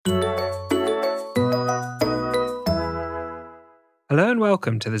Hello and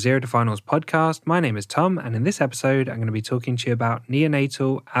welcome to the Zero to Finals podcast. My name is Tom, and in this episode, I'm going to be talking to you about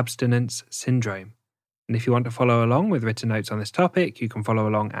neonatal abstinence syndrome. And if you want to follow along with written notes on this topic, you can follow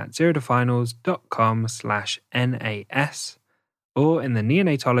along at zerotofinals.com/NAS or in the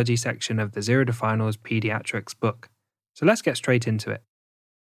neonatology section of the Zero to Finals pediatrics book. So let's get straight into it.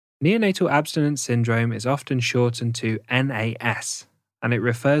 Neonatal abstinence syndrome is often shortened to NAS, and it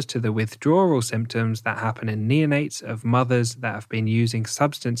refers to the withdrawal symptoms that happen in neonates of mothers that have been using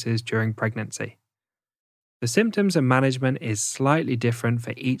substances during pregnancy. The symptoms and management is slightly different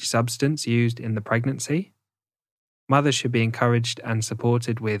for each substance used in the pregnancy. Mothers should be encouraged and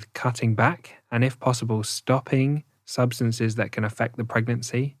supported with cutting back and, if possible, stopping substances that can affect the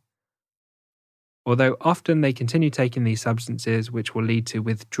pregnancy. Although often they continue taking these substances, which will lead to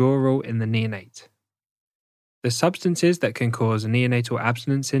withdrawal in the neonate. The substances that can cause neonatal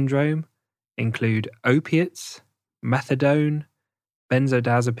abstinence syndrome include opiates, methadone,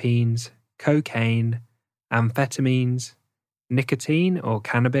 benzodiazepines, cocaine, amphetamines, nicotine or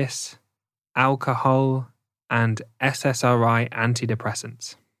cannabis, alcohol, and SSRI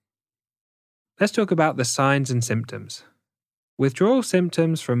antidepressants. Let's talk about the signs and symptoms. Withdrawal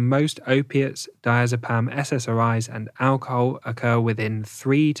symptoms from most opiates, diazepam, SSRIs, and alcohol occur within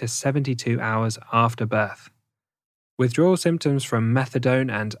 3 to 72 hours after birth. Withdrawal symptoms from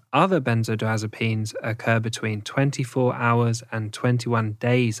methadone and other benzodiazepines occur between 24 hours and 21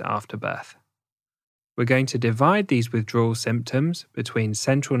 days after birth. We're going to divide these withdrawal symptoms between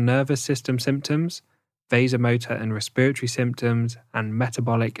central nervous system symptoms, vasomotor and respiratory symptoms, and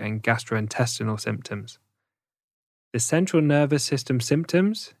metabolic and gastrointestinal symptoms. The central nervous system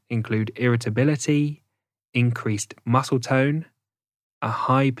symptoms include irritability, increased muscle tone, a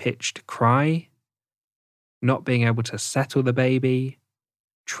high-pitched cry, not being able to settle the baby,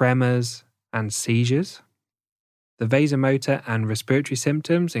 tremors, and seizures. The vasomotor and respiratory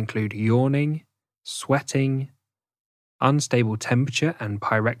symptoms include yawning, sweating, unstable temperature and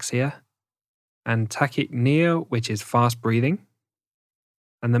pyrexia, and tachypnea, which is fast breathing.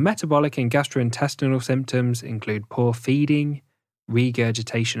 And the metabolic and gastrointestinal symptoms include poor feeding,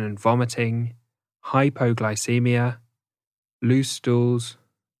 regurgitation and vomiting, hypoglycemia, loose stools,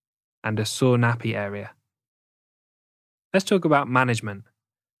 and a sore nappy area. Let's talk about management.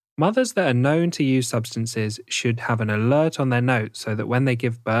 Mothers that are known to use substances should have an alert on their note so that when they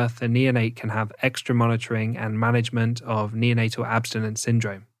give birth, the neonate can have extra monitoring and management of neonatal abstinence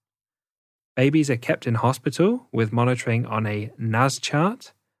syndrome. Babies are kept in hospital with monitoring on a NAS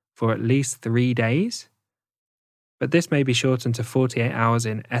chart for at least 3 days, but this may be shortened to 48 hours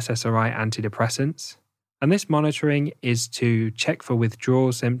in SSRI antidepressants, and this monitoring is to check for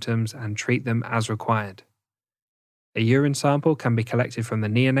withdrawal symptoms and treat them as required. A urine sample can be collected from the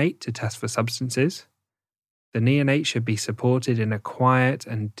neonate to test for substances. The neonate should be supported in a quiet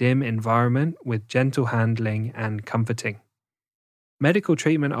and dim environment with gentle handling and comforting. Medical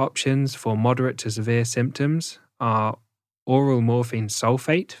treatment options for moderate to severe symptoms are oral morphine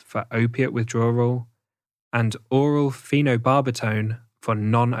sulfate for opiate withdrawal and oral phenobarbital for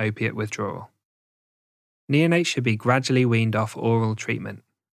non-opiate withdrawal. Neonates should be gradually weaned off oral treatment.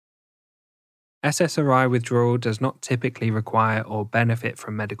 SSRI withdrawal does not typically require or benefit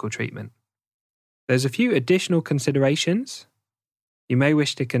from medical treatment. There's a few additional considerations. You may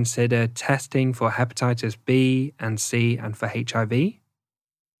wish to consider testing for hepatitis B and C and for HIV.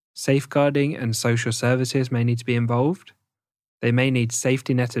 Safeguarding and social services may need to be involved. They may need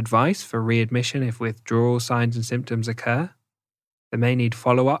safety net advice for readmission if withdrawal signs and symptoms occur. They may need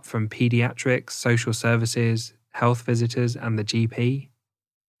follow-up from pediatrics, social services, health visitors, and the GP.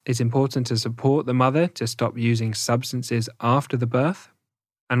 It's important to support the mother to stop using substances after the birth,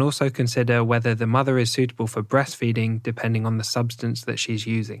 and also consider whether the mother is suitable for breastfeeding depending on the substance that she's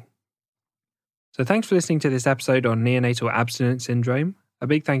using. So thanks for listening to this episode on neonatal abstinence syndrome. A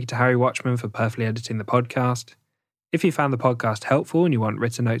big thank you to Harry Watchman for perfectly editing the podcast. If you found the podcast helpful and you want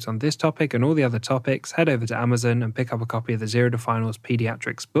written notes on this topic and all the other topics, head over to Amazon and pick up a copy of the Zero to Finals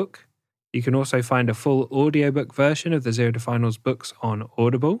pediatrics book. You can also find a full audiobook version of the Zero to Finals books on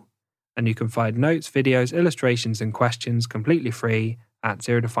Audible, and you can find notes, videos, illustrations, and questions completely free at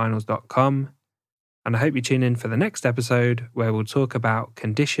zerotofinals.com. And I hope you tune in for the next episode where we'll talk about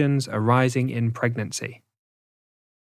conditions arising in pregnancy.